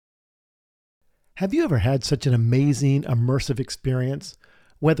Have you ever had such an amazing, immersive experience,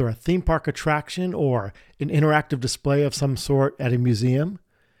 whether a theme park attraction or an interactive display of some sort at a museum?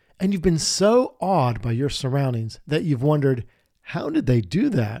 And you've been so awed by your surroundings that you've wondered, how did they do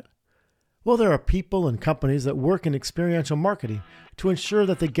that? Well, there are people and companies that work in experiential marketing to ensure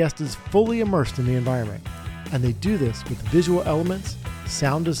that the guest is fully immersed in the environment. And they do this with visual elements,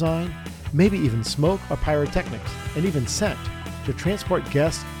 sound design, maybe even smoke or pyrotechnics, and even scent to transport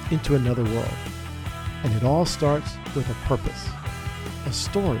guests into another world. And it all starts with a purpose, a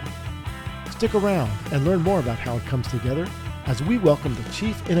story. Stick around and learn more about how it comes together as we welcome the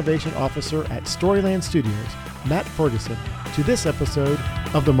Chief Innovation Officer at Storyland Studios, Matt Ferguson, to this episode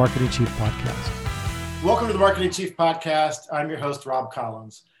of the Marketing Chief Podcast. Welcome to the Marketing Chief Podcast. I'm your host, Rob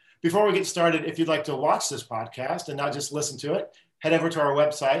Collins. Before we get started, if you'd like to watch this podcast and not just listen to it, head over to our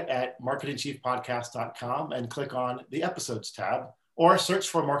website at marketingchiefpodcast.com and click on the Episodes tab, or search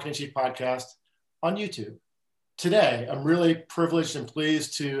for Marketing Chief Podcast on YouTube. Today, I'm really privileged and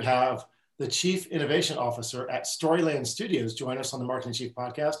pleased to have the Chief Innovation Officer at Storyland Studios join us on the Marketing Chief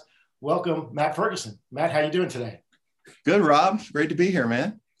Podcast. Welcome, Matt Ferguson. Matt, how are you doing today? Good, Rob. Great to be here,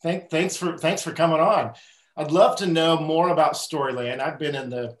 man. Thanks for coming on. I'd love to know more about Storyland. I've been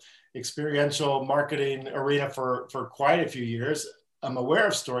in the experiential marketing arena for quite a few years. I'm aware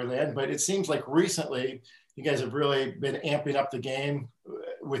of Storyland, but it seems like recently you guys have really been amping up the game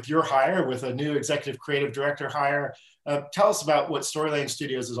with your hire, with a new executive creative director hire. Tell us about what Storyland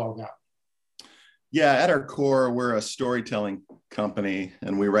Studios is all about. Yeah, at our core, we're a storytelling company,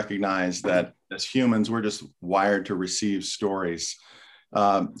 and we recognize that as humans, we're just wired to receive stories.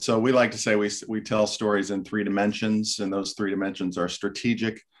 So we like to say we tell stories in three dimensions, and those three dimensions are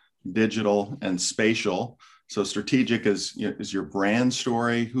strategic, digital, and spatial. So strategic is your brand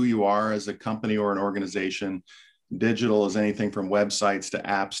story, who you are as a company or an organization. Digital is anything from websites to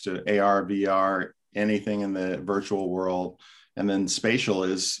apps to AR, VR, anything in the virtual world. And then spatial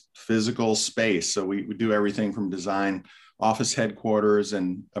is physical space. So we do everything from design office headquarters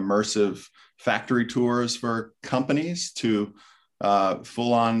and immersive factory tours for companies to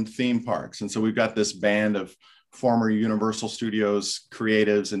full-on theme parks. And so we've got this band of former Universal Studios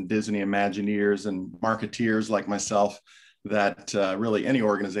creatives and Disney Imagineers and marketeers like myself that really any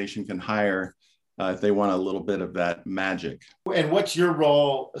organization can hire if they want a little bit of that magic. And what's your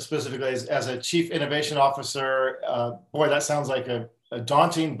role specifically as a Chief Innovation Officer? Boy, that sounds like a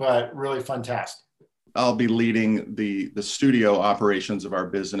daunting but really fun task. I'll be leading the studio operations of our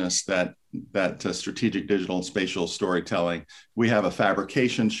business that strategic digital and spatial storytelling. We have a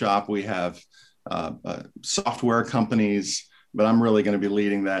fabrication shop, we have software companies, but I'm really going to be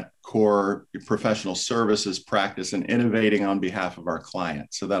leading that core professional services practice and innovating on behalf of our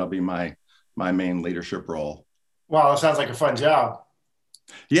clients. So that'll be my main leadership role. Wow, that sounds like a fun job.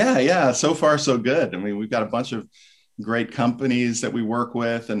 Yeah. So far, so good. I mean, we've got a bunch of great companies that we work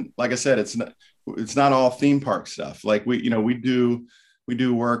with. And like I said, it's not all theme park stuff. Like we do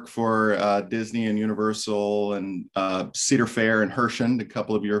work for Disney and Universal and Cedar Fair and Hershey, a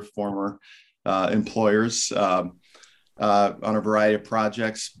couple of your former employers on a variety of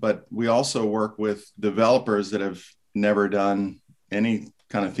projects. But we also work with developers that have never done any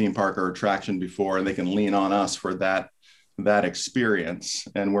kind of theme park or attraction before, and they can lean on us for that experience.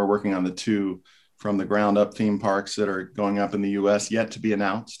 And we're working on the two from the ground up theme parks that are going up in the US yet to be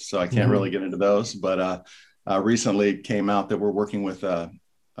announced. So I can't really get into those, but recently it came out that we're working with a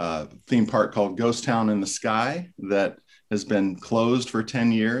theme park called Ghost Town in the Sky that has been closed for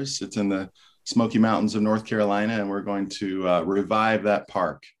 10 years. It's in the Smoky Mountains of North Carolina, and we're going to revive that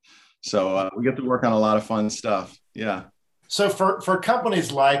park. So we get to work on a lot of fun stuff. Yeah. So for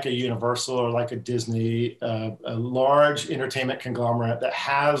companies like a Universal or like a Disney, a large entertainment conglomerate that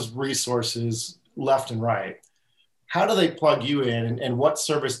has resources left and right, how do they plug you in, and what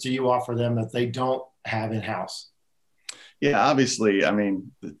service do you offer them that they don't have in-house? Yeah, obviously, I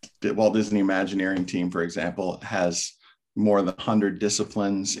mean, the Walt Disney Imagineering team, for example, has more than 100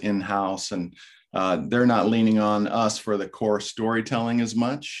 disciplines in-house, and they're not leaning on us for the core storytelling as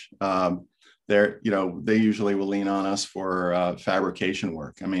much. They usually will lean on us for fabrication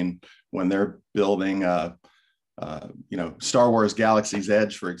work. I mean, when they're building, Star Wars Galaxy's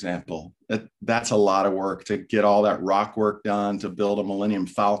Edge, for example, that's a lot of work to get all that rock work done, to build a Millennium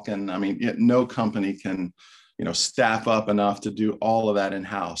Falcon. I mean, no company can, staff up enough to do all of that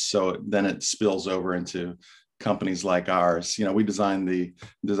in-house. So then it spills over into companies like ours. We designed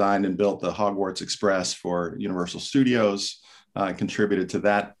and built the Hogwarts Express for Universal Studios. Contributed to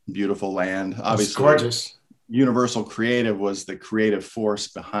that beautiful land. Obviously, it's gorgeous. Universal Creative was the creative force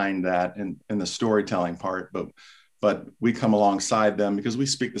behind that and the storytelling part. But but we come alongside them because we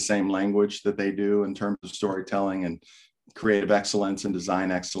speak the same language that they do in terms of storytelling and creative excellence and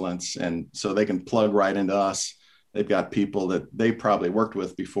design excellence. And so they can plug right into us. They've got people that they probably worked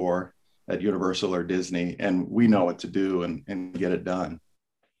with before at Universal or Disney, and we know what to do and get it done.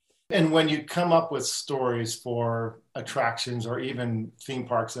 And when you come up with stories for attractions or even theme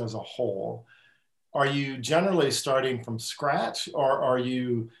parks as a whole, are you generally starting from scratch, or are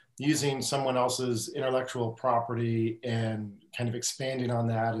you using someone else's intellectual property and kind of expanding on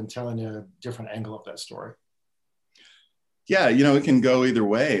that and telling a different angle of that story? Yeah, it can go either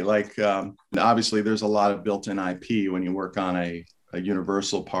way. Like, obviously, there's a lot of built-in IP when you work on a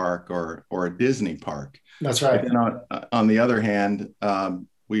Universal park or a Disney park. That's right. But then on the other hand,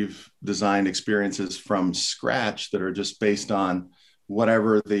 we've designed experiences from scratch that are just based on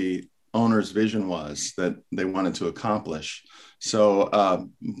whatever the owner's vision was that they wanted to accomplish. So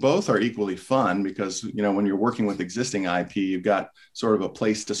both are equally fun because, when you're working with existing IP, you've got sort of a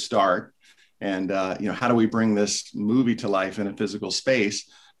place to start. And, how do we bring this movie to life in a physical space?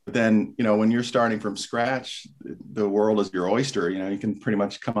 But then, when you're starting from scratch, the world is your oyster. You can pretty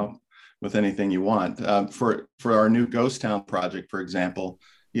much come up with anything you want. For our new Ghost Town project, for example,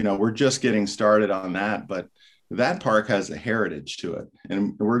 we're just getting started on that, but that park has a heritage to it.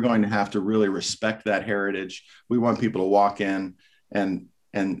 And we're going to have to really respect that heritage. We want people to walk in and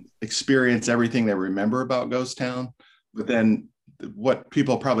experience everything they remember about Ghost Town. But then what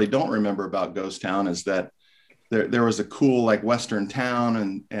people probably don't remember about Ghost Town is that there was a cool like Western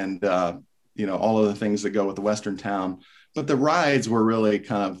town and all of the things that go with the Western town, but the rides were really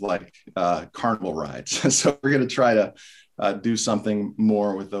kind of like carnival rides. So we're going to try to do something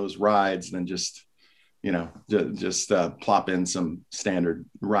more with those rides than just plop in some standard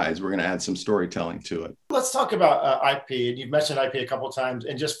rides. We're going to add some storytelling to it. Let's talk about IP. And you've mentioned IP a couple of times.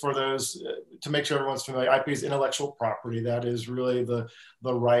 And just for those, to make sure everyone's familiar, IP is intellectual property. That is really the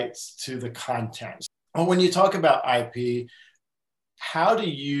rights to the content. And when you talk about IP, how do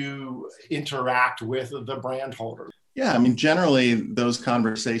you interact with the brand holder? Yeah, I mean, generally those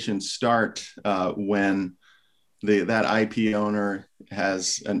conversations start when that IP owner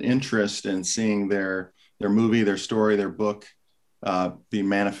has an interest in seeing their movie, their story, their book be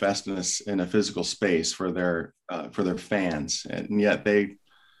manifest in a physical space for their fans, and yet they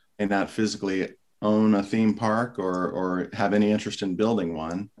may not physically own a theme park or have any interest in building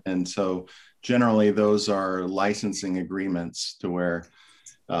one. And so generally those are licensing agreements to where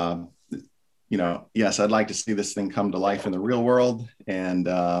yes, I'd like to see this thing come to life in the real world, and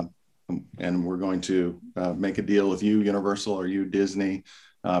we're going to make a deal with you, Universal, or you, Disney.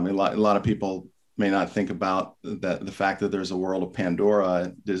 A lot of people may not think about the fact that there's a world of Pandora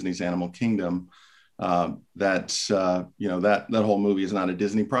at Disney's Animal Kingdom. That whole movie is not a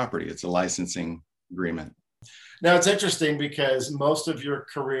Disney property; it's a licensing agreement. Now, it's interesting because most of your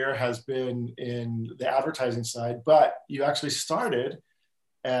career has been in the advertising side, but you actually started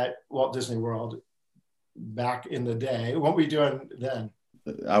at Walt Disney World back in the day. What were you doing then?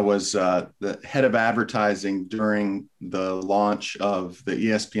 I was the head of advertising during the launch of the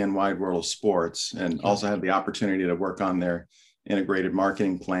ESPN Wide World of Sports, and also had the opportunity to work on their integrated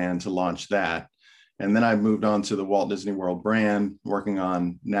marketing plan to launch that. And then I moved on to the Walt Disney World brand, working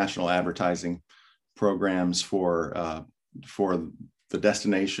on national advertising programs for the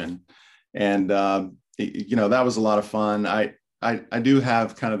destination. And that was a lot of fun. I do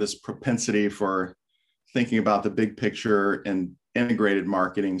have kind of this propensity for thinking about the big picture and integrated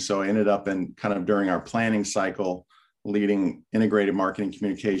marketing. So I ended up during our planning cycle, leading integrated marketing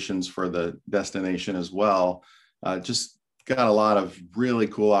communications for the destination as well. Just got a lot of really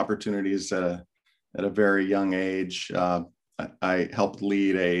cool opportunities at a very young age. I helped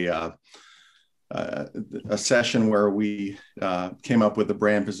lead a session where we came up with the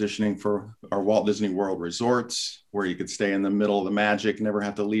brand positioning for our Walt Disney World resorts, where you could stay in the middle of the magic, never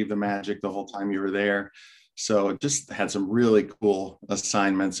have to leave the magic the whole time you were there. So it just had some really cool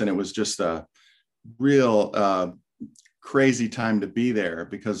assignments, and it was just a real crazy time to be there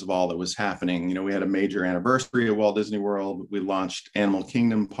because of all that was happening. We had a major anniversary at Walt Disney World. We launched Animal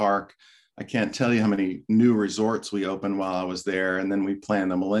Kingdom Park. I can't tell you how many new resorts we opened while I was there. And then we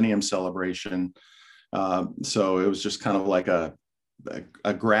planned the Millennium Celebration. So it was just kind of like a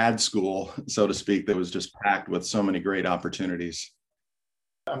grad school, so to speak, that was just packed with so many great opportunities.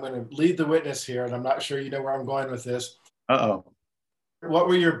 I'm going to lead the witness here, and I'm not sure you know where I'm going with this. Uh-oh. What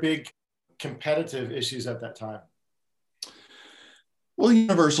were your big competitive issues at that time? Well,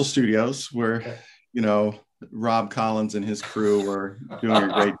 Universal Studios, where, Rob Collins and his crew were doing a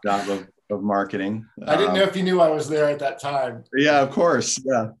great job of marketing. I didn't know if you knew I was there at that time. Yeah, of course.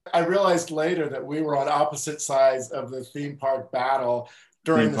 Yeah. I realized later that we were on opposite sides of the theme park battle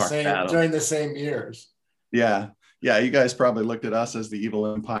during the same years. Yeah. Yeah. You guys probably looked at us as the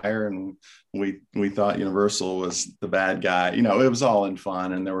evil empire, and we thought Universal was the bad guy. You know, it was all in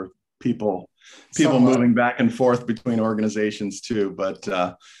fun, and there were people moving back and forth between organizations too. But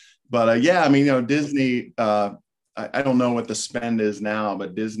yeah, I mean, you know, Disney, I don't know what the spend is now,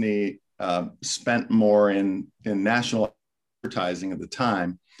 but Disney spent more in national advertising at the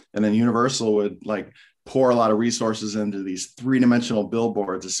time. And then Universal would like pour a lot of resources into these three-dimensional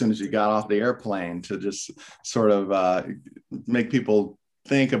billboards as soon as you got off the airplane to just sort of make people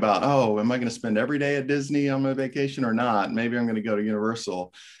think about, oh, am I going to spend every day at Disney on my vacation or not? Maybe I'm going to go to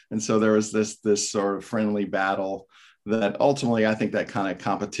Universal. And so there was this sort of friendly battle that ultimately, I think that kind of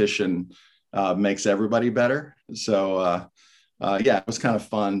competition makes everybody better. So yeah, it was kind of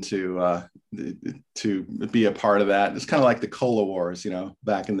fun to be a part of that. It's kind of like the Cola Wars, you know,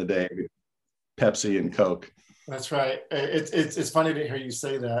 back in the day, Pepsi and Coke. That's right. It's funny to hear you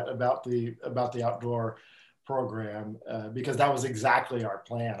say that about the outdoor program, because that was exactly our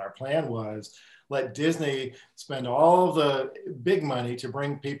plan. Our plan was let Disney spend all the big money to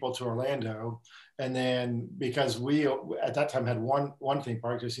bring people to Orlando. And then because we at that time had one theme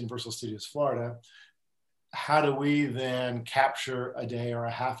park, just Universal Studios Florida, how do we then capture a day or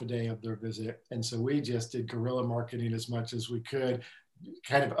a half a day of their visit? And so we just did guerrilla marketing as much as we could,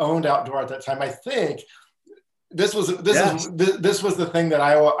 kind of owned outdoor at that time. I think this was the thing that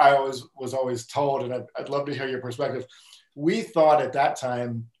I was always told, and I'd love to hear your perspective. We thought at that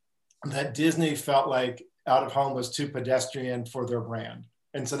time that Disney felt like out of home was too pedestrian for their brand,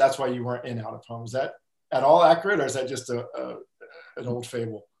 and so that's why you weren't in out of home. Is that at all accurate, or is that just an old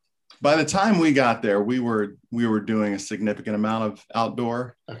fable? By the time we got there, we were doing a significant amount of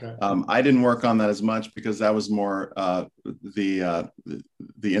outdoor. Okay. I didn't work on that as much because that was more the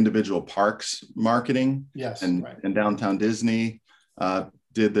individual parks marketing. Yes. And Downtown Disney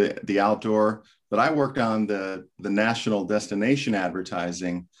did the outdoor, but I worked on the national destination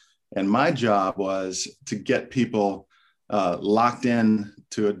advertising, and my job was to get people locked in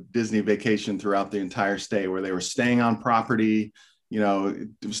to a Disney vacation throughout the entire stay, where they were staying on property. You know,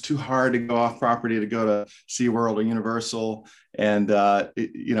 it was too hard to go off property to go to SeaWorld or Universal. And,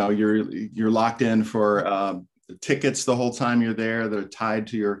 you know, you're locked in for tickets the whole time you're there that are tied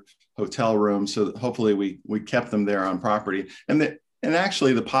to your hotel room. So hopefully we kept them there on property. And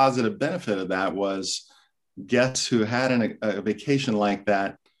actually the positive benefit of that was guests who had a vacation like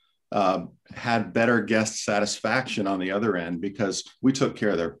that had better guest satisfaction on the other end, because we took care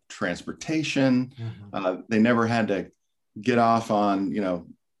of their transportation. Mm-hmm. They never had to get off on, you know,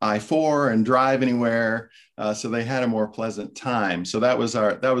 I-4 and drive anywhere. So they had a more pleasant time. So that was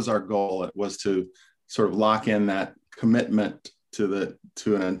our goal. It was to sort of lock in that commitment to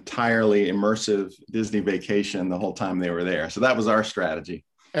an entirely immersive Disney vacation the whole time they were there. So that was our strategy.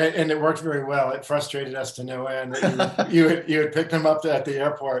 And it worked very well. It frustrated us to no end that you would pick them up at the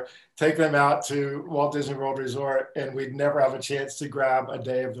airport, take them out to Walt Disney World Resort, and we'd never have a chance to grab a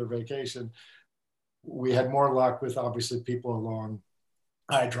day of their vacation. We had more luck with obviously people along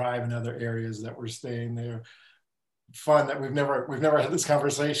I-Drive and other areas that were staying there. Fun that we've never had this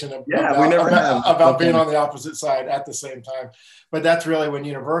conversation about being on the opposite side at the same time. But that's really when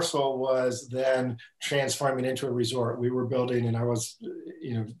Universal was then transforming into a resort. We were building, and I was,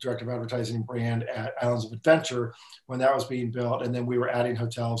 you know, director of advertising brand at Islands of Adventure when that was being built, and then we were adding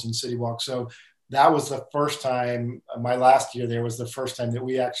hotels and City Walk. So that was the first time. My last year there was the first time that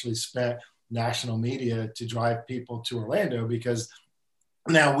we actually spent national media to drive people to Orlando, because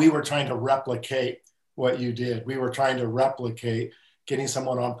now we were trying to replicate what you did. We were trying to replicate getting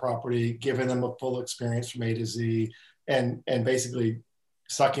someone on property, giving them a full experience from A to Z, and basically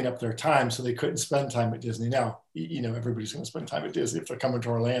sucking up their time so they couldn't spend time at Disney. Now, you know, everybody's going to spend time at Disney if they're coming to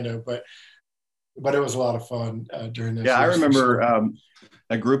Orlando, but it was a lot of fun during those years. I remember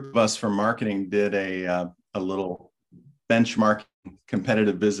a group of us from marketing did a little benchmark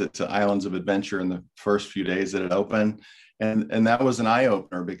competitive visit to Islands of Adventure in the first few days that it opened. And that was an eye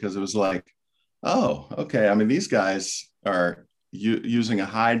opener, because it was like, oh, okay. I mean, these guys are using a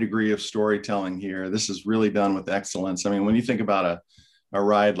high degree of storytelling here. This is really done with excellence. I mean, when you think about a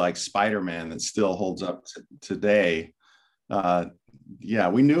ride like Spider-Man that still holds up today, yeah,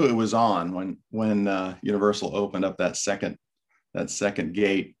 we knew it was on when Universal opened up that second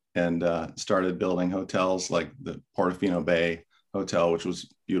gate and started building hotels like the Portofino Bay hotel, which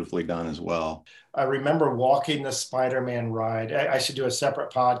was beautifully done as well. I remember walking the Spider-Man ride. I should do a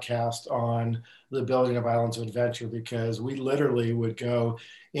separate podcast on the building of Islands of Adventure, because we literally would go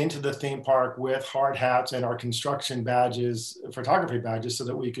into the theme park with hard hats and our construction badges, photography badges, so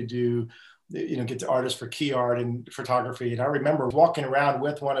that we could do, get the artists for key art and photography. And I remember walking around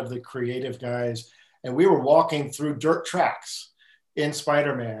with one of the creative guys, and we were walking through dirt tracks in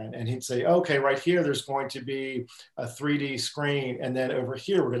Spider-Man, and he'd say, okay, right here, there's going to be a 3D screen. And then over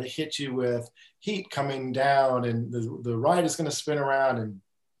here, we're going to hit you with heat coming down, and the ride is going to spin around, and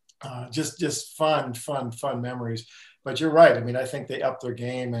just fun memories. But you're right. I mean, I think they upped their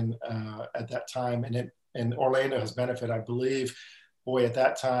game and at that time, and Orlando has benefited, I believe. Boy, at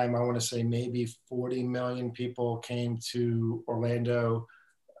that time, I want to say maybe 40 million people came to Orlando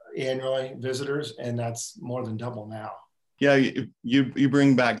annually, visitors, and that's more than double now. Yeah, you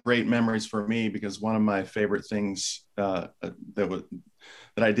bring back great memories for me, because one of my favorite things that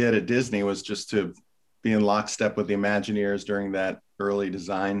I did at Disney was just to be in lockstep with the Imagineers during that early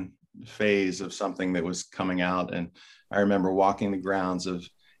design phase of something that was coming out. And I remember walking the grounds of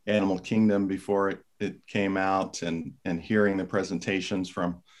Animal Kingdom before it came out, and hearing the presentations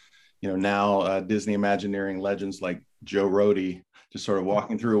from, now Disney Imagineering legends like Joe Rohde, just sort of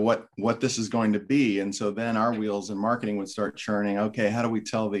walking through what this is going to be. And so then our wheels in marketing would start churning. Okay, how do we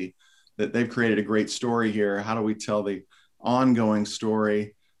tell that they've created a great story here? How do we tell the ongoing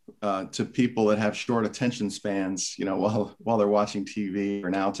story to people that have short attention spans, while they're watching TV,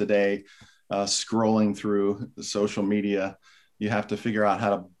 or now today, scrolling through the social media? You have to figure out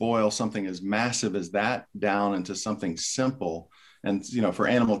how to boil something as massive as that down into something simple. And, for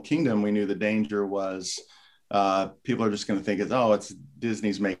Animal Kingdom, we knew the danger was people are just going to think it's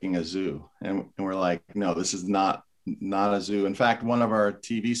Disney's making a zoo. And we're like, no, this is not a zoo. In fact, one of our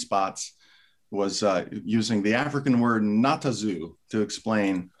TV spots was using the African word "natazoo" to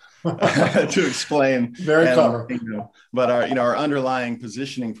explain Very clever. But our underlying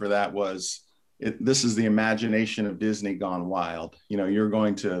positioning for that was, this is the imagination of Disney gone wild. You're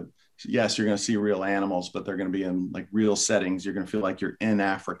going to see real animals, but they're going to be in like real settings. You're going to feel like you're in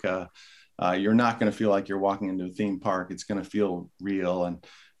Africa. You're not going to feel like you're walking into a theme park. It's going to feel real.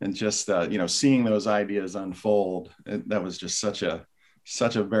 And just, seeing those ideas unfold, that was just such a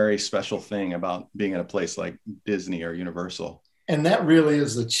very special thing about being at a place like Disney or Universal. And that really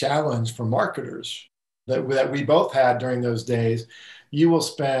is the challenge for marketers that we both had during those days. You will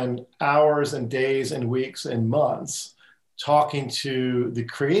spend hours and days and weeks and months talking to the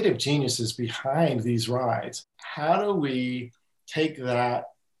creative geniuses behind these rides. How do we take that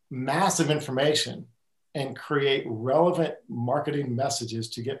massive information and create relevant marketing messages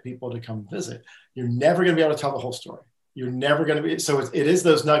to get people to come visit? You're never going to be able to tell the whole story. You're never going to be. So it is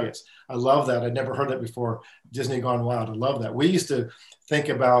those nuggets. I love that. I'd never heard that before. Disney Gone Wild. I love that. We used to think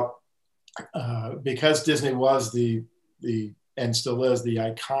about, because Disney was the and still is the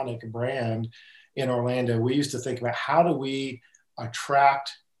iconic brand in Orlando, we used to think about how do we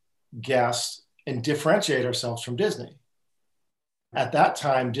attract guests and differentiate ourselves from Disney. At that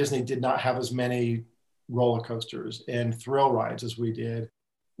time, Disney did not have as many roller coasters and thrill rides as we did.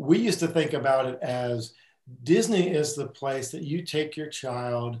 We used to think about it as Disney is the place that you take your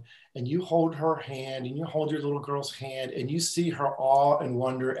child and you hold her hand and you hold your little girl's hand and you see her awe and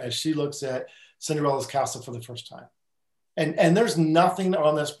wonder as she looks at Cinderella's castle for the first time. And there's nothing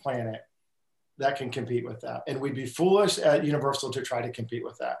on this planet that can compete with that. And we'd be foolish at Universal to try to compete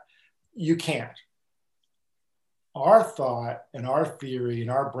with that. You can't. Our thought and our theory and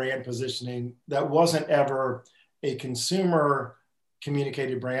our brand positioning, that wasn't ever a consumer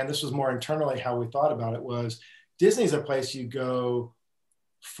communicated brand. This was more internally how we thought about it, was Disney's a place you go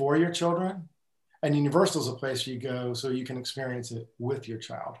for your children, and Universal's a place you go so you can experience it with your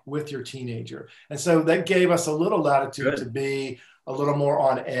child, with your teenager. And so that gave us a little latitude to be a little more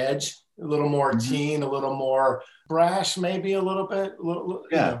on edge, a little more teen, a little more brash, maybe a little bit.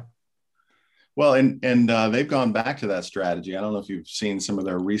 Yeah. Well, and they've gone back to that strategy. I don't know if you've seen some of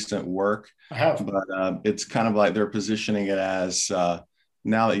their recent work. I have. But it's kind of like they're positioning it as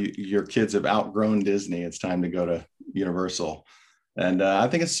now that your kids have outgrown Disney, it's time to go to Universal. And I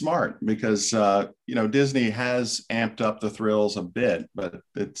think it's smart because, Disney has amped up the thrills a bit, but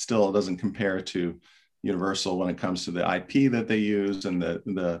it still doesn't compare to Universal when it comes to the IP that they use and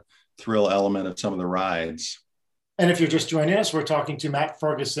the thrill element of some of the rides. And if you're just joining us, we're talking to Matt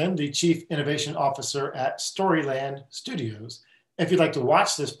Ferguson, the Chief Innovation Officer at Storyland Studios. If you'd like to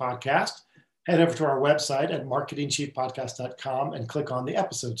watch this podcast, head over to our website at marketingchiefpodcast.com and click on the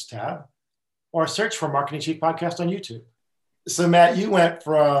episodes tab, or search for Marketing Chief Podcast on YouTube. So Matt, you went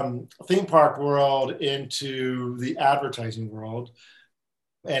from theme park world into the advertising world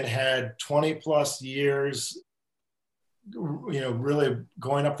and had 20 plus years, really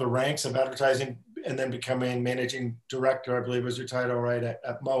going up the ranks of advertising and then becoming managing director, I believe was your title, right,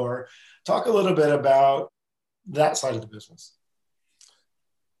 at Mower. Talk a little bit about that side of the business.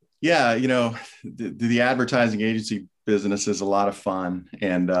 Yeah, the advertising agency business is a lot of fun.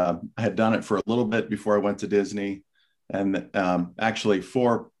 And I had done it for a little bit before I went to Disney. And actually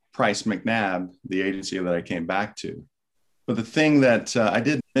for Price McNabb, the agency that I came back to. But the thing that I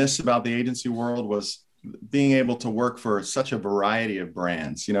did miss about the agency world was being able to work for such a variety of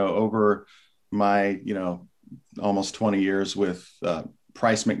brands. Over my, almost 20 years with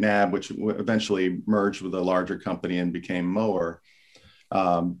Price McNabb, which eventually merged with a larger company and became Mower.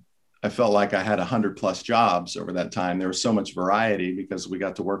 I felt like I had 100 plus jobs over that time. There was so much variety because we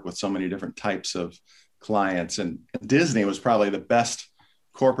got to work with so many different types of clients. And Disney was probably the best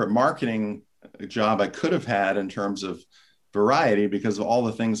corporate marketing job I could have had in terms of variety because of all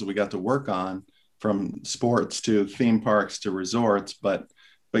the things that we got to work on, from sports to theme parks to resorts, but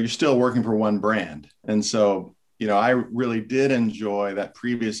you're still working for one brand. And so, I really did enjoy that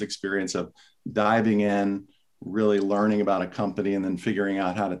previous experience of diving in, really learning about a company and then figuring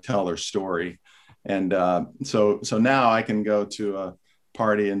out how to tell their story. And so now I can go to a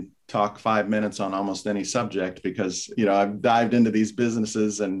party and talk 5 minutes on almost any subject because, I've dived into these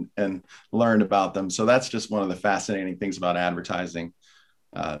businesses and learned about them. So that's just one of the fascinating things about advertising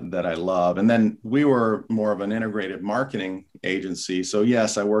that I love. And then we were more of an integrated marketing agency. So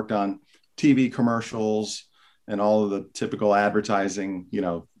yes, I worked on TV commercials and all of the typical advertising,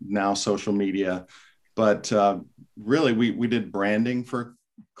 now social media. But really, we did branding for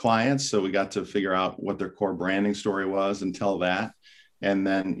clients. So we got to figure out what their core branding story was and tell that. And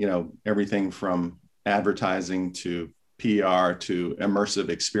then, everything from advertising to PR to immersive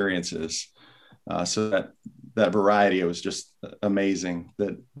experiences. So that variety, it was just amazing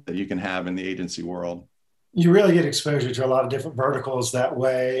that you can have in the agency world. You really get exposure to a lot of different verticals that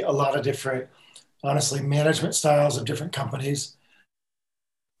way, a lot of different, honestly, management styles of different companies.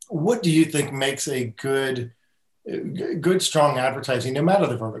 What do you think makes a good, strong advertising, no matter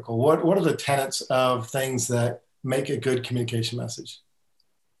the vertical? What are the tenets of things that make a good communication message?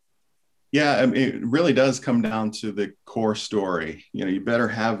 Yeah, I mean, it really does come down to the core story. You better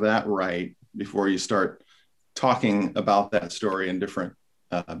have that right before you start talking about that story in different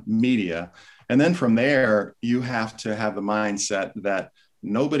media. And then from there, you have to have the mindset that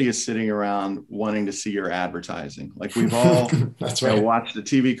nobody is sitting around wanting to see your advertising. Like we've all That's right. watched a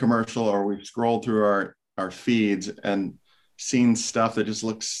TV commercial or we've scrolled through our feeds and seen stuff that just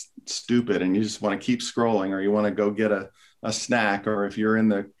looks stupid and you just want to keep scrolling, or you want to go get a snack, or if you're in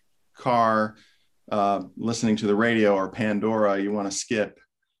the car listening to the radio or Pandora, you want to skip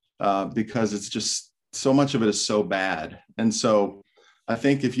because it's just so much of it is so bad. And so I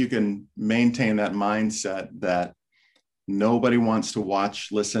think if you can maintain that mindset that nobody wants to watch,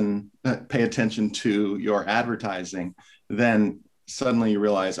 listen, pay attention to your advertising, then suddenly you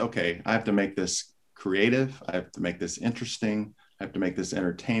realize, okay, I have to make this creative. I have to make this interesting. I have to make this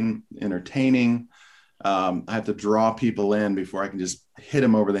entertaining. I have to draw people in before I can just hit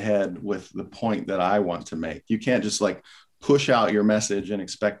them over the head with the point that I want to make. You can't just like push out your message and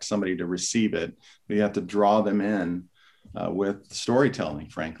expect somebody to receive it. But you have to draw them in with storytelling,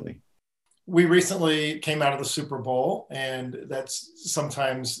 frankly. We recently came out of the Super Bowl, and that's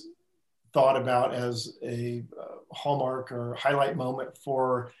sometimes thought about as a hallmark or highlight moment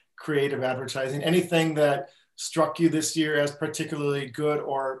for creative advertising. Anything that struck you this year as particularly good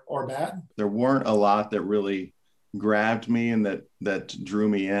or bad? There weren't a lot that really grabbed me and that drew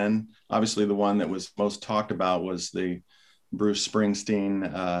me in. Obviously, the one that was most talked about was the Bruce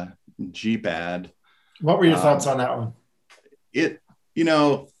Springsteen Jeep ad. What were your thoughts on that one?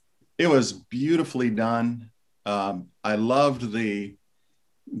 It was beautifully done. I loved the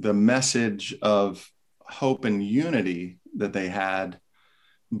message of hope and unity that they had,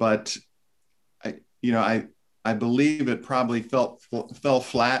 but I believe it probably fell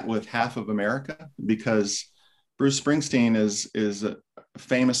flat with half of America because Bruce Springsteen is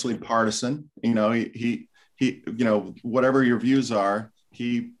famously partisan. He whatever your views are,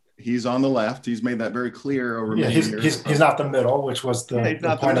 he's on the left. He's made that very clear over many years. He's not the middle, which was the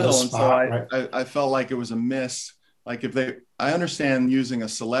point of the spot. And so I felt like it was a miss. Like I understand using a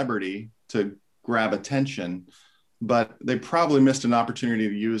celebrity to grab attention, but they probably missed an opportunity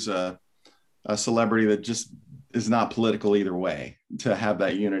to use a celebrity that just is not political either way to have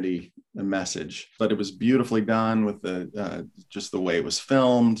that unity message. But it was beautifully done with just the way it was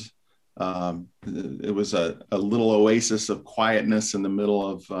filmed. It was a little oasis of quietness in the middle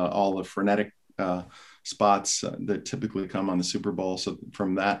of all the frenetic spots that typically come on the Super Bowl. So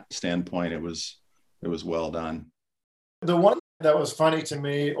from that standpoint, it was well done. The one that was funny to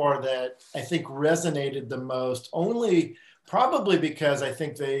me, or that I think resonated the most, only probably because I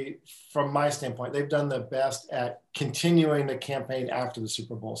think from my standpoint, they've done the best at continuing the campaign after the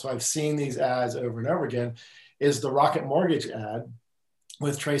Super Bowl. So I've seen these ads over and over again, is the Rocket Mortgage ad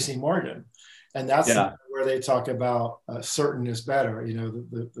with Tracy Morgan. And that's where they talk about certain is better. You know,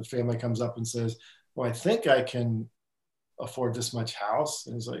 the family comes up and says, well, I think I can afford this much house.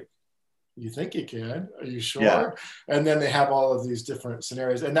 And he's like, you think you can? Are you sure? Yeah. And then they have all of these different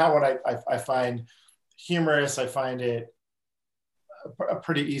scenarios. And that one I find humorous. I find it a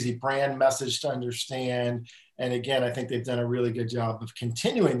pretty easy brand message to understand. And again, I think they've done a really good job of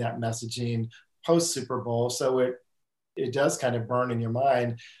continuing that messaging post Super Bowl. So it does kind of burn in your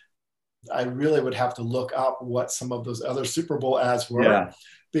mind. I really would have to look up what some of those other Super Bowl ads were,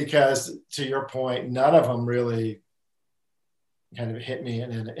 because to your point, none of them really kind of hit me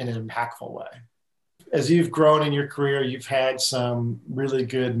in an impactful way. As you've grown in your career, you've had some really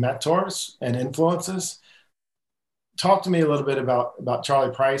good mentors and influences. Talk to me a little bit about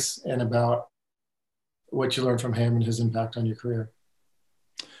Charlie Price and about what you learned from him and his impact on your career.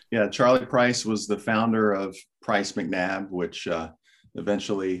 Yeah, Charlie Price was the founder of Price McNabb, which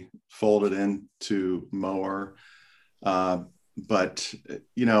eventually folded into Mower. But,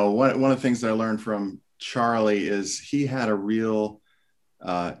 you know, one of the things that I learned from Charlie is he had a real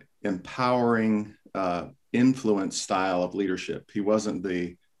empowering influence style of leadership. He wasn't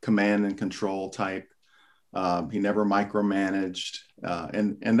the command and control type. He never micromanaged.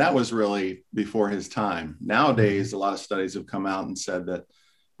 And that was really before his time. Nowadays, a lot of studies have come out and said that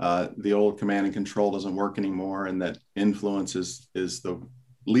the old command and control doesn't work anymore, and that influence is the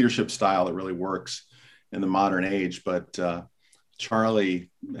leadership style that really works in the modern age. But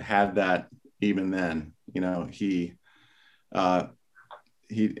Charlie had that even then. You know, he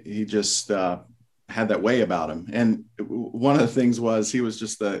just had that way about him. And one of the things was he was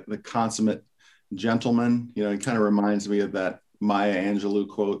just the consummate gentleman. You know, he kind of reminds me of that Maya Angelou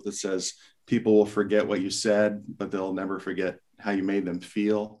quote that says, people will forget what you said, but they'll never forget how you made them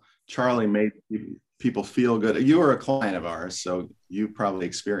feel. Charlie made people feel good. You were a client of ours, so you probably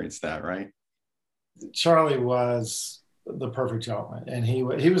experienced that, right? Charlie was the perfect gentleman, and he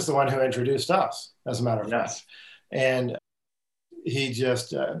was the one who introduced us, as a matter of fact. And he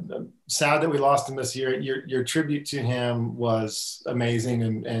just sad that we lost him this year. Your tribute to him was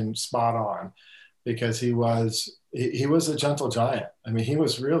amazing and spot on, because he was a gentle giant. I mean, he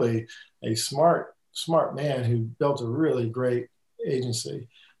was really a smart man who built a really great agency.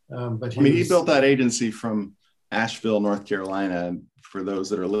 But he built that agency from Asheville, North Carolina. And for those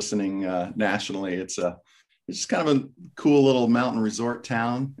that are listening nationally, it's just kind of a cool little mountain resort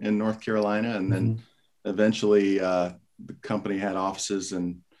town in North Carolina. And then eventually the company had offices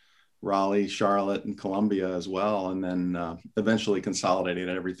in Raleigh, Charlotte, and Columbia as well. And then eventually consolidated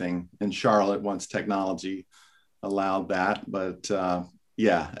everything in Charlotte once technology allowed that. But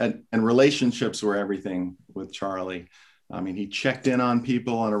and relationships were everything with Charlie. I mean, he checked in on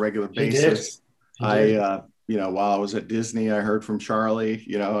people on a regular basis. He did. While I was at Disney, I heard from Charlie,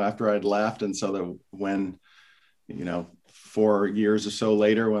 after I'd left. And so that when, 4 years or so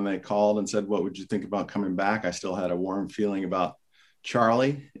later, when they called and said, what would you think about coming back? I still had a warm feeling about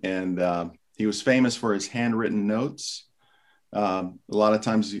Charlie. And he was famous for his handwritten notes. A lot of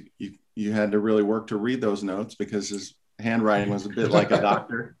times you had to really work to read those notes because his handwriting was a bit like a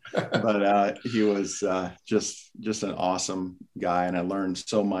doctor, but he was just an awesome guy. And I learned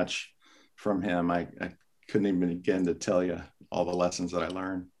so much from him. I couldn't even begin to tell you all the lessons that I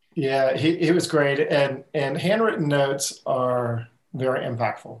learned. Yeah, he was great. And handwritten notes are very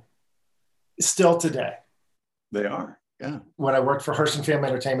impactful still today. They are. Yeah. When I worked for Hurston Family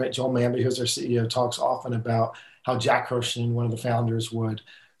Entertainment, Joel Manby, who's our CEO, talks often about how Jack Hurston, one of the founders, would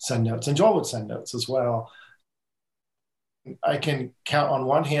send notes, and Joel would send notes as well. I can count on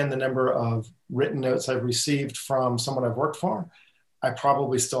one hand the number of written notes I've received from someone I've worked for. I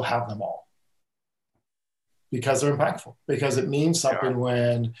probably still have them all because they're impactful, because it means something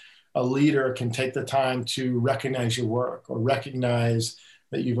when a leader can take the time to recognize your work or recognize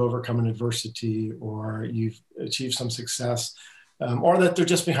that you've overcome an adversity or you've achieved some success, or that they're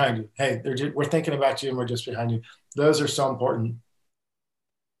just behind you. Hey, we're thinking about you and we're just behind you. Those are so important.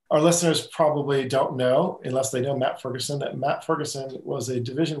 Our listeners probably don't know, unless they know Matt Ferguson, that Matt Ferguson was a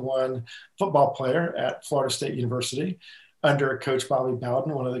Division I football player at Florida State University under Coach Bobby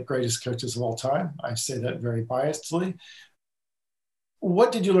Bowden, one of the greatest coaches of all time. I say that very biasedly.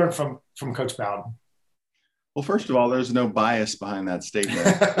 What did you learn from Coach Bowden? Well, first of all, there's no bias behind that statement.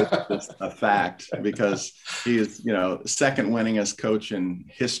 It's just a fact because he is, second winningest coach in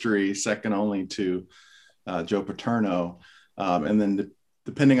history, second only to Joe Paterno. And then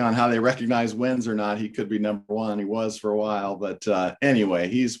depending on how they recognize wins or not, he could be number one. He was for a while, but anyway,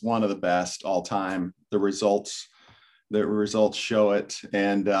 he's one of the best all time. The results show it.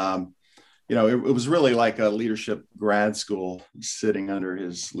 And, it was really like a leadership grad school, sitting under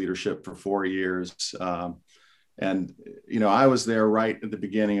his leadership for 4 years. And, I was there right at the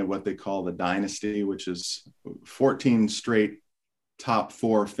beginning of what they call the dynasty, which is 14 straight top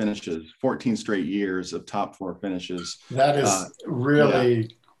four finishes, 14 straight years of top four finishes. That is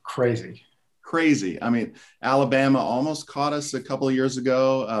really crazy. Crazy. I mean, Alabama almost caught us a couple of years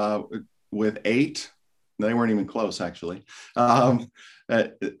ago with 8. They weren't even close, actually. Obviously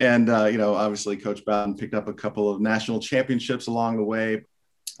Coach Bowden picked up a couple of national championships along the way.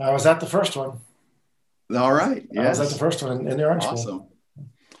 I was at the first one. All right. Yes. I was at the first one in the Orange Bowl.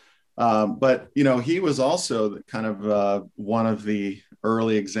 Awesome. But he was also kind of one of the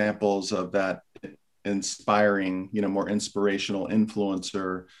early examples of that inspiring, more inspirational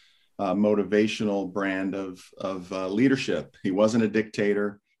influencer, motivational brand of leadership. He wasn't a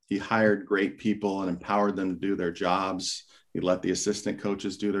dictator. He hired great people and empowered them to do their jobs. He let the assistant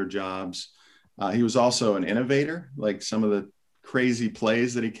coaches do their jobs. He was also an innovator, like some of the crazy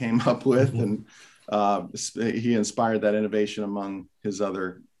plays that he came up with. And he inspired that innovation among his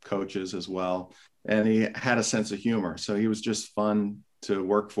other coaches as well. And he had a sense of humor. So he was just fun to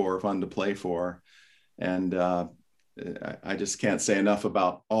work for, fun to play for. And I just can't say enough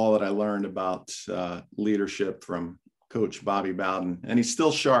about all that I learned about leadership from Coach Bobby Bowden. And he's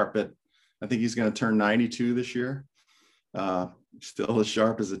still sharp I think he's going to turn 92 this year. Still as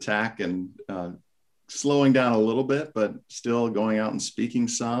sharp as a tack and slowing down a little bit, but still going out and speaking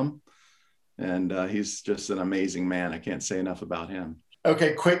some. And he's just an amazing man. I can't say enough about him.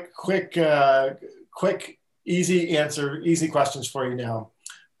 Okay, quick, easy answer, easy questions for you now.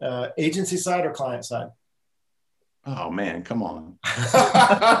 Agency side or client side? Oh man, come on.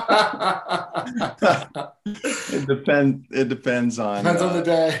 It depends on the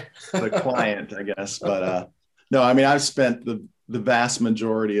day. The client, I guess. But no, I mean, I've spent the vast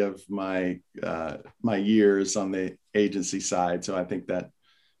majority of my years on the agency side. So I think that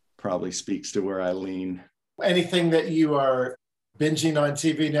probably speaks to where I lean. Anything that you are binging on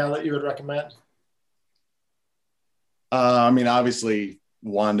TV now that you would recommend? I mean, obviously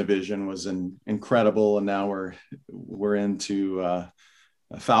WandaVision was incredible. And now we're into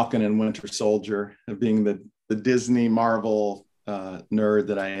Falcon and Winter Soldier, being the Disney Marvel nerd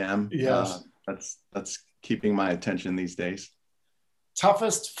that I am. Yes. That's keeping my attention these days.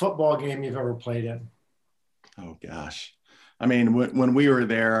 Toughest football game you've ever played in? Oh gosh. I mean, when we were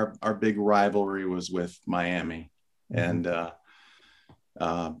there, our big rivalry was with Miami. Mm-hmm. And,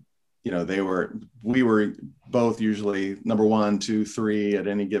 we were both usually number 1, 2, 3 at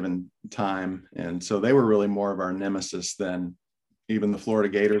any given time. And so they were really more of our nemesis than even the Florida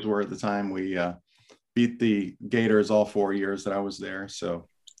Gators were at the time. We beat the Gators all 4 years that I was there. So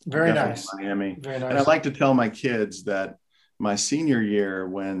very nice. Miami. Very nice. And I like to tell my kids that my senior year,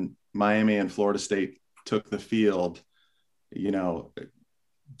 when Miami and Florida State took the field,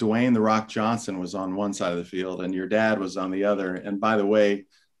 Dwayne "The Rock" Johnson was on one side of the field and your dad was on the other. And by the way,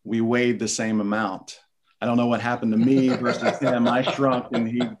 we weighed the same amount. I don't know what happened to me versus him. I shrunk and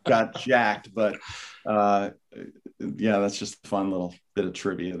he got jacked, but that's just a fun little bit of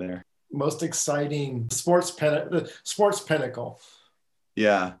trivia there. Most exciting sports pinnacle.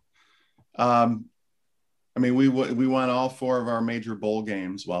 Yeah. I mean, we won all 4 of our major bowl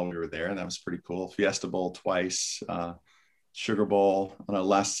games while we were there, and that was pretty cool. Fiesta Bowl twice, Sugar Bowl on a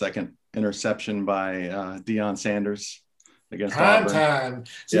last-second interception by Deion Sanders against Prime Auburn. Time.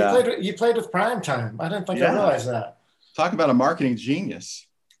 So you played with Prime Time. I didn't think I realized that. Talk about a marketing genius.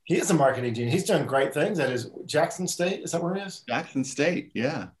 He is a marketing genius. He's doing great things at his Jackson State. Is that where he is? Jackson State,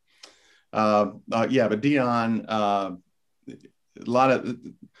 yeah. But Deion, a lot of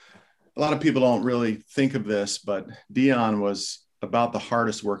people don't really think of this, but Deion was about the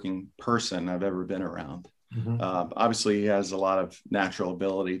hardest working person I've ever been around. Mm-hmm. Obviously, he has a lot of natural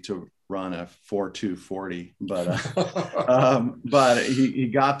ability to run a 4.2 40, but he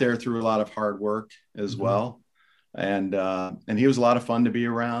got there through a lot of hard work as mm-hmm. well. And he was a lot of fun to be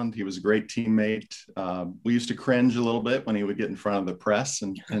around. He was a great teammate. We used to cringe a little bit when he would get in front of the press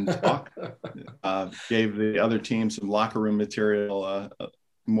and talk. Gave the other team some locker room material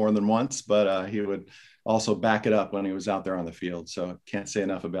more than once, but he would also back it up when he was out there on the field. So can't say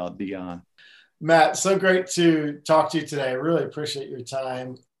enough about Deion. Matt, so great to talk to you today. I really appreciate your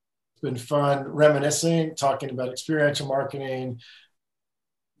time. It's been fun reminiscing, talking about experiential marketing,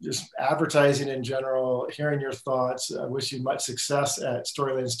 just advertising in general, hearing your thoughts. I wish you much success at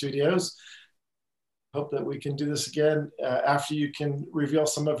Storyland Studios. Hope that we can do this again after you can reveal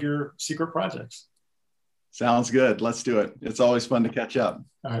some of your secret projects. Sounds good. Let's do it. It's always fun to catch up.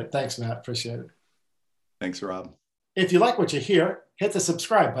 All right. Thanks, Matt. Appreciate it. Thanks, Rob. If you like what you hear, hit the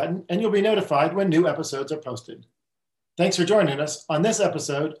subscribe button and you'll be notified when new episodes are posted. Thanks for joining us on this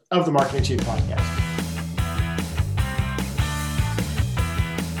episode of the Marketing Chief Podcast.